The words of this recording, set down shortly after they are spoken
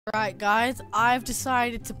Right guys, I've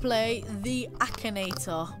decided to play the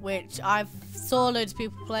Akinator, which I've saw loads of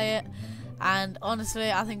people play it, and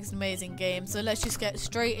honestly I think it's an amazing game. So let's just get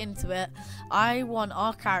straight into it. I want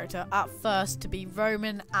our character at first to be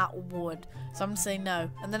Roman Atwood, so I'm gonna say no,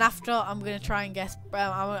 and then after I'm gonna try and guess.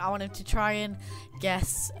 I want him to try and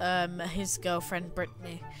guess his girlfriend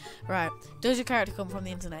Brittany. Right, does your character come from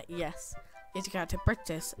the internet? Yes. Is your character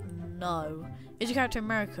British? No. Is your character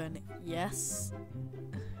American? Yes.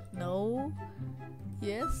 No.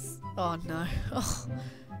 Yes. Oh no. Oh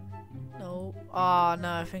no. Oh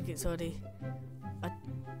no. I think it's already. I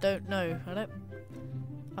don't know.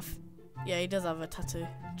 Yeah, he does have a tattoo.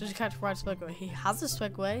 Does your character ride a Segway? He has a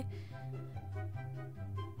Segway.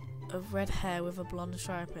 Of red hair with a blonde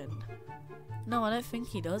stripe in. No, I don't think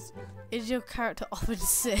he does. Is your character often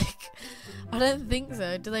sick? I don't think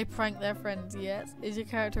so. Do they prank their friends? Yes. Is your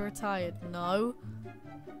character retired? No.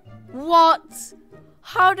 What?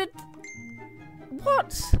 How did...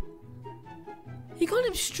 What? He got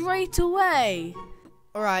him straight away.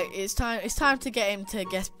 Alright, it's time to get him to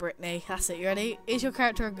guess Brittany. That's it, you ready? Is your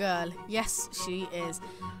character a girl? Yes, she is.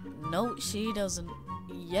 No, she doesn't.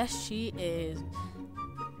 Yes, she is.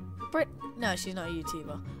 No, she's not a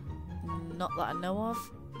YouTuber. Not that I know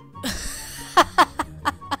of.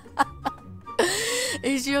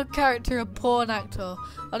 Is your character a porn actor?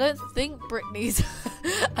 I don't think Brittany's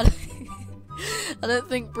I don't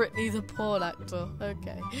think Brittany's a porn actor.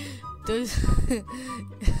 Okay.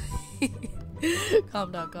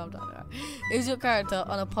 Calm down. Right. Is your character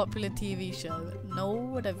on a popular TV show?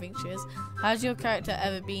 No, I don't think she is. Has your character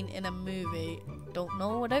ever been in a movie? Don't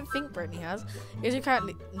know. I don't think Brittany has. Is your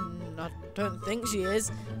character... I don't think she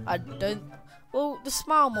is. I don't... Well, the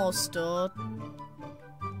Smile More store...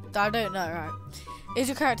 I don't know, right. Is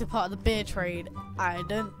your character part of the beer trade? I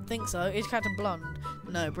don't think so. Is your character blonde?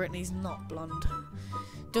 No, Brittany's not blonde.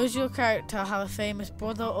 Does your character have a famous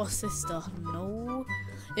brother or sister? No.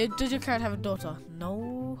 Does your character have a daughter?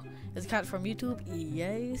 No. Is your character from YouTube?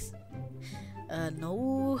 Yes.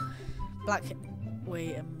 No. Black...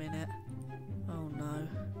 Wait a minute. Oh no.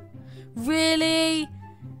 Really?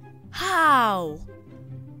 How?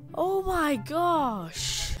 Oh my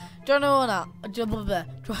gosh. Do you know what? Do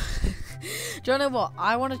you know what?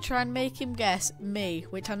 I want to try and make him guess me,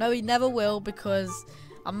 which I know he never will because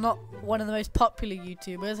I'm not one of the most popular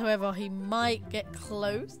YouTubers. However, he might get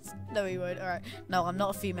close. No, he won't. Alright. No, I'm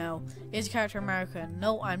not a female. Is your character American?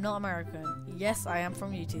 No, I'm not American. Yes, I am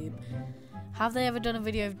from YouTube. Have they ever done a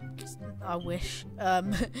video of... I wish.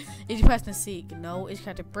 Is your person a Sikh? No. Is your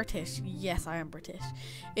character British? Yes, I am British.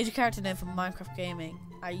 Is your character known for Minecraft gaming?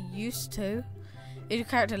 I used to. Is your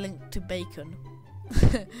character linked to bacon?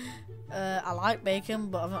 I like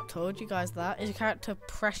bacon, but I've not told you guys that. Is your character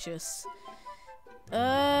precious?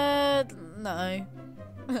 No.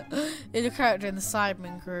 Is your character in the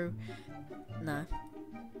Sidemen crew? No.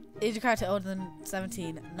 Is your character older than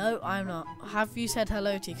 17? No, I'm not. Have you said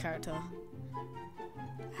hello to your character?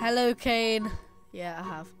 Hello, Kane. Yeah, I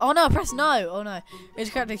have. Oh no, press no. Oh no. Is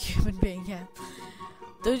your character a human being? Yeah.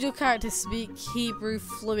 Does your character speak Hebrew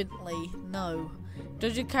fluently? No.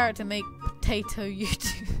 Does your character make potato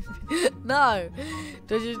YouTube? No.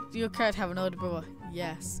 Does your character have an older brother?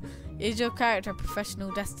 Yes. Is your character a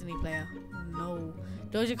professional Destiny player? No.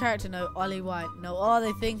 Does your character know Ollie White? No. Oh,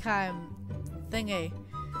 they think I'm thingy.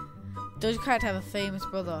 Does your character have a famous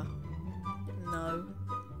brother? No.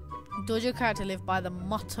 Does your character live by the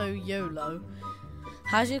motto YOLO?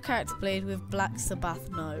 Has your character played with Black Sabbath?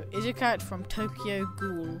 No. Is your character from Tokyo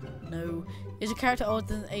Ghoul? No. Is your character older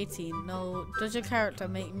than 18? No. Does your character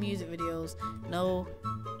make music videos? No.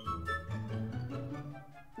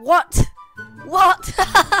 What? What?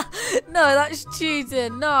 No, that's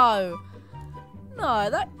cheating. No. No,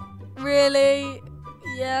 that... Really?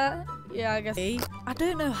 Yeah. Yeah, I guess. I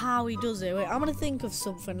don't know how he does it. Wait, I'm gonna think of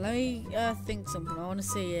something. Let me think something. I want to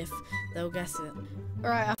see if they'll guess it.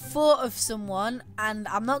 Alright, I thought of someone, and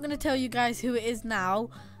I'm not gonna tell you guys who it is now,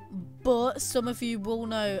 but some of you will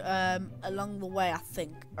know along the way, I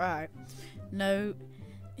think. Alright. No,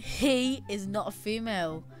 he is not a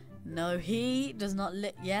female. No, he does not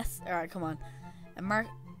yes. Alright, come on.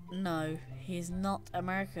 No, he's not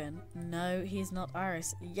American. No, he's not Irish.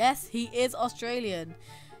 Yes, he is Australian.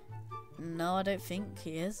 No, I don't think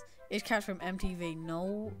he is. Is your character from MTV?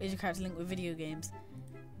 No. Is your character linked with video games?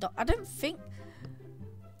 I don't think...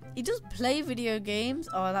 He does play video games.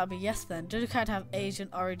 Oh, that'd be yes then. Does your character have Asian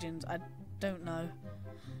origins? I don't know.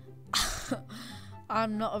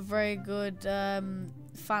 I'm not a very good fan,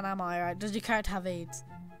 am I? Right? Does your character have AIDS?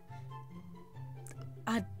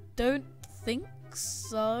 I don't think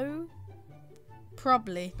so.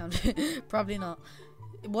 Probably. No, probably not.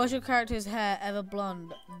 Was your character's hair ever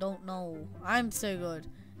blonde? Don't know. I'm so good.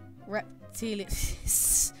 Reptilian. I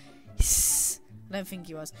don't think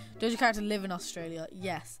he was. Does your character live in Australia?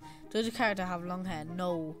 Yes. Does your character have long hair?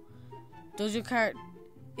 No. Is your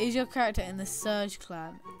character in the Surge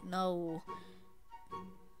clan? No.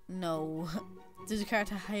 No. Does your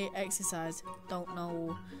character hate exercise? Don't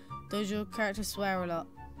know. Does your character swear a lot?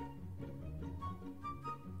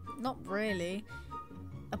 Not really.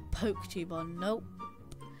 A poke tuber? Nope.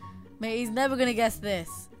 Mate, he's never gonna guess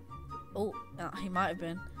this. Oh, he might have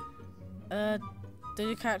been. Does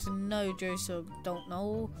your character know Joseph? Don't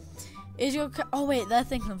know. Is your oh wait, they're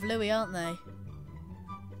thinking of Louis, aren't they?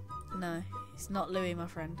 No, it's not Louis, my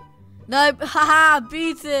friend. No, haha,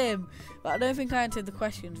 beat him. But I don't think I answered the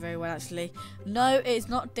questions very well, actually. No, it's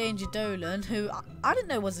not Danger Dolan, who I didn't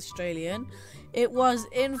know was Australian. It was,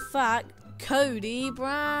 in fact, Cody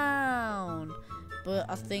Brown. But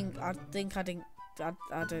I think I didn't. I'm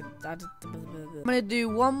gonna do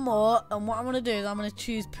one more, and what I'm gonna do is I'm gonna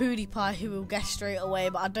choose PewDiePie, who will guess straight away.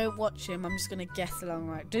 But I don't watch him. I'm just gonna guess along.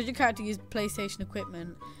 Right? Does your character use PlayStation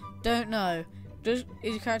equipment? Don't know. Is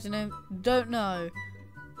your character name? Don't know.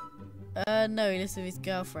 No, he lives with his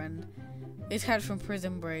girlfriend. His character from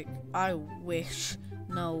Prison Break. I wish.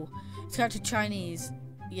 No. His character Chinese.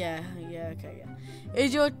 Yeah, okay, yeah.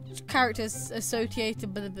 Is your character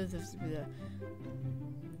associated with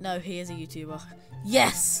No, he is a YouTuber.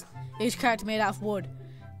 Yes! Is your character made out of wood?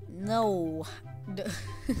 No.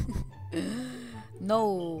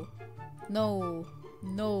 No. No.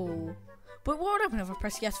 No. But what would happen if I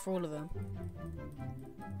press yes for all of them?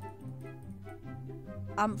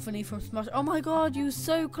 Anthony from Smash. Oh my god, you were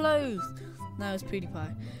so close. No, it's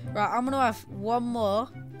PewDiePie. Right, I'm gonna have one more,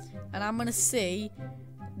 and I'm gonna see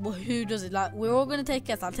who does it. Like, we're all gonna take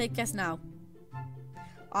guess. I'll take guess now.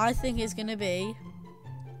 I think it's gonna be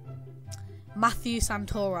Matthew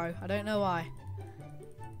Santoro. I don't know why.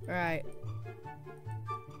 Right.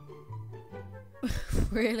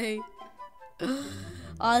 Really?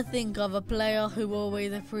 I think of a player who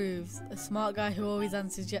always approves. A smart guy who always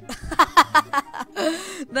answers yes.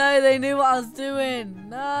 No, they knew what I was doing.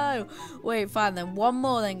 No. Wait, fine then. One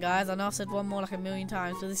more then, guys. I know I've said one more like a million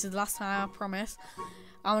times, but this is the last time, I promise.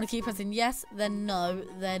 I'm going to keep pressing yes, then no,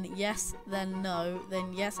 then yes, then no,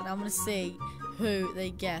 then yes, and I'm going to see who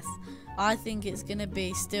they guess. I think it's going to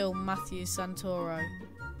be still Matthew Santoro.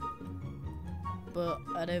 But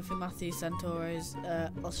I don't think Matthew Santoro is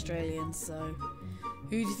Australian, so who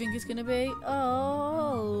do you think it's going to be?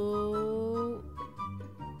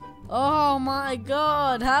 Oh my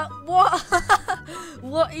god, what?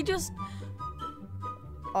 What, he just...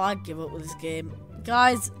 Oh, I'd give up with this game.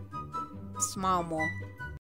 Guys, smile more.